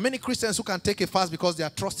 There are many Christians who can take a fast because they are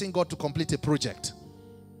trusting God to complete a project.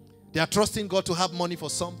 They are trusting God to have money for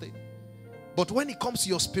something. But when it comes to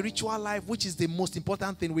your spiritual life, which is the most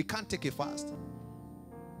important thing, we can't take a fast.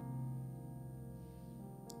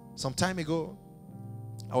 Some time ago,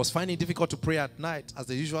 I was finding it difficult to pray at night as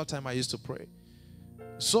the usual time I used to pray.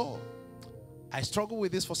 So, I struggled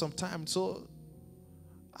with this for some time. So,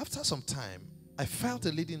 after some time, I felt a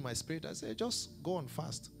leading in my spirit. I said, just go on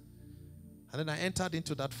fast. And then I entered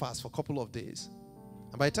into that fast for a couple of days.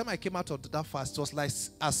 And by the time I came out of that fast, it was like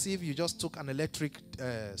as if you just took an electric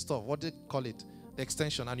stuff. What do they call it? The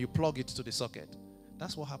extension. And you plug it to the socket.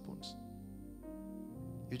 That's what happens.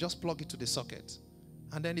 You just plug it to the socket.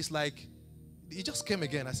 And then it's like, it just came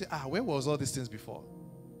again. I said, where was all these things before?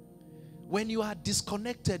 When you are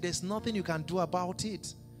disconnected, there's nothing you can do about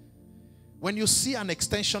it. When you see an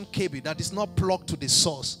extension cable that is not plugged to the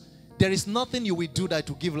source, there is nothing you will do that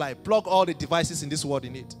will give life. Plug all the devices in this world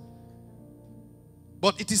in it.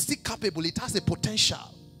 But it is still capable. It has a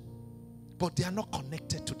potential. But they are not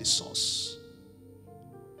connected to the source.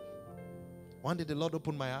 One day the Lord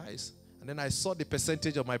opened my eyes. And then I saw the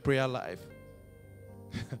percentage of my prayer life.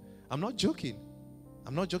 I'm not joking.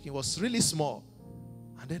 I'm not joking. It was really small.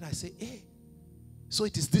 And then I say, hey, so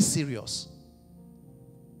it is this serious.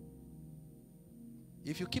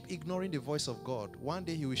 If you keep ignoring the voice of God, one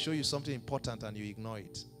day He will show you something important and you ignore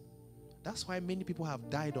it. That's why many people have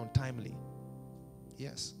died untimely.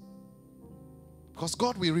 Yes. Because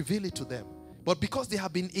God will reveal it to them. But because they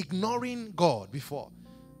have been ignoring God before.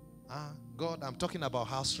 God, I'm talking about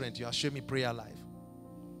house strength. You are showing me prayer life.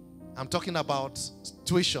 I'm talking about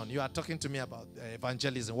tuition. You are talking to me about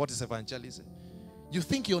evangelism. What is evangelism? You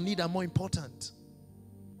think your needs are more important.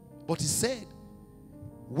 But He said,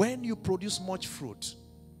 when you produce much fruit,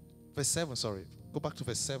 verse 7, sorry. Go back to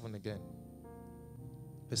verse 7 again.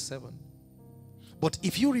 Verse 7. But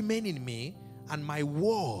if you remain in me, and my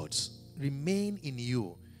words remain in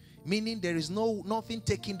you, meaning there is nothing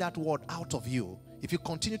taking that word out of you. If you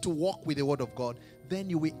continue to walk with the word of God, then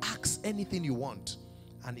you will ask anything you want,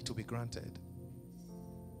 and it will be granted.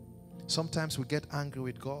 Sometimes we get angry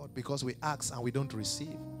with God because we ask and we don't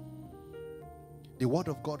receive. The word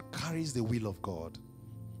of God carries the will of God.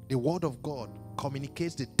 The word of God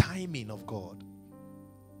communicates the timing of God.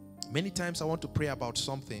 Many times I want to pray about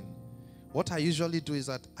something. What I usually do is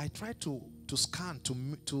that I try to scan,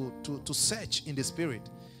 to search in the spirit.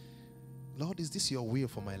 Lord, is this your will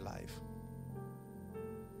for my life?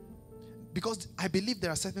 Because I believe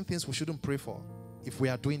there are certain things we shouldn't pray for if we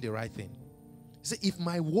are doing the right thing. Say, if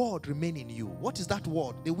my word remain in you, what is that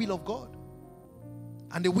word? The will of God.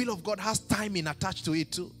 And the will of God has timing attached to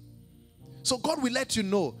it too. So God will let you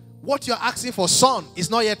know what you're asking for, son, is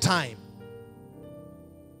not yet time.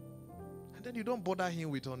 And then you don't bother Him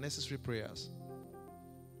with unnecessary prayers.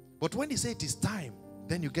 But when He says it is time,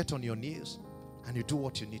 then you get on your knees and you do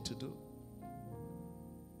what you need to do.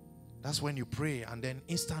 That's when you pray and then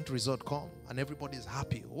instant result come and everybody is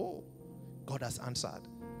happy. Oh, God has answered.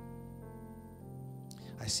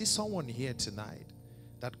 I see someone here tonight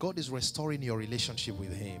that God is restoring your relationship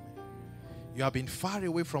with Him. You have been far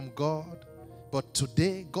away from God, but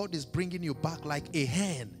today God is bringing you back like a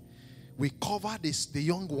hen. We cover the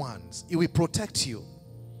young ones. It will protect you.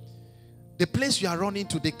 The place you are running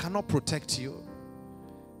to, they cannot protect you.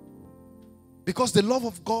 Because the love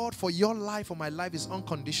of God for your life or my life is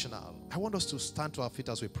unconditional. I want us to stand to our feet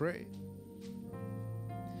as we pray.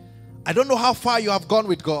 I don't know how far you have gone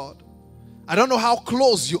with God. I don't know how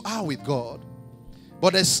close you are with God.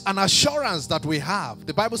 But there's an assurance that we have.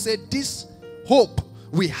 The Bible said this hope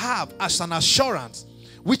we have as an assurance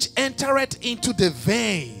which entereth into the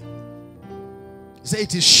vein. Say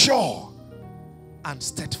it is sure and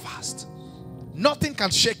steadfast. Nothing can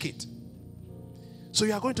shake it. So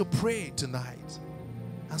you are going to pray tonight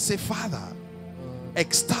and say, Father,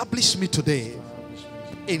 establish me today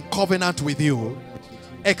in covenant with you.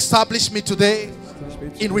 Establish me today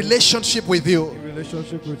in relationship with you.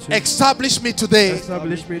 Establish me today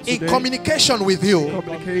in communication with you,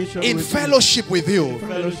 in fellowship with you,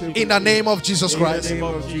 in the name of Jesus Christ.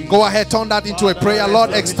 Go ahead, turn that into a prayer.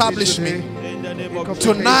 Lord, establish me.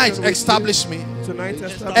 Tonight, establish me.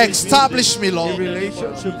 Establish me, Lord.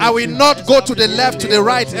 I will not go to the left, to the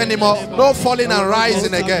right anymore. No falling and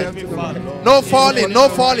rising again. No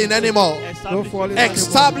falling anymore.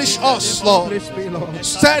 Establish us, Lord.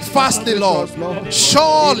 Steadfastly, Lord.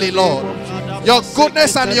 Surely, Lord. Your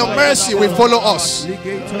goodness and your mercy will follow us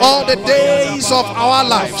all the days of our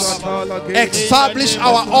lives. Establish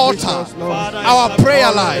our altar, our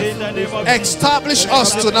prayer life. Establish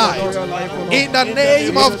us tonight in the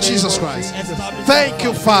name of Jesus Christ. Thank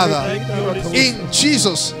you, Father. In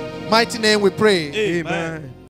Jesus' mighty name we pray. Amen.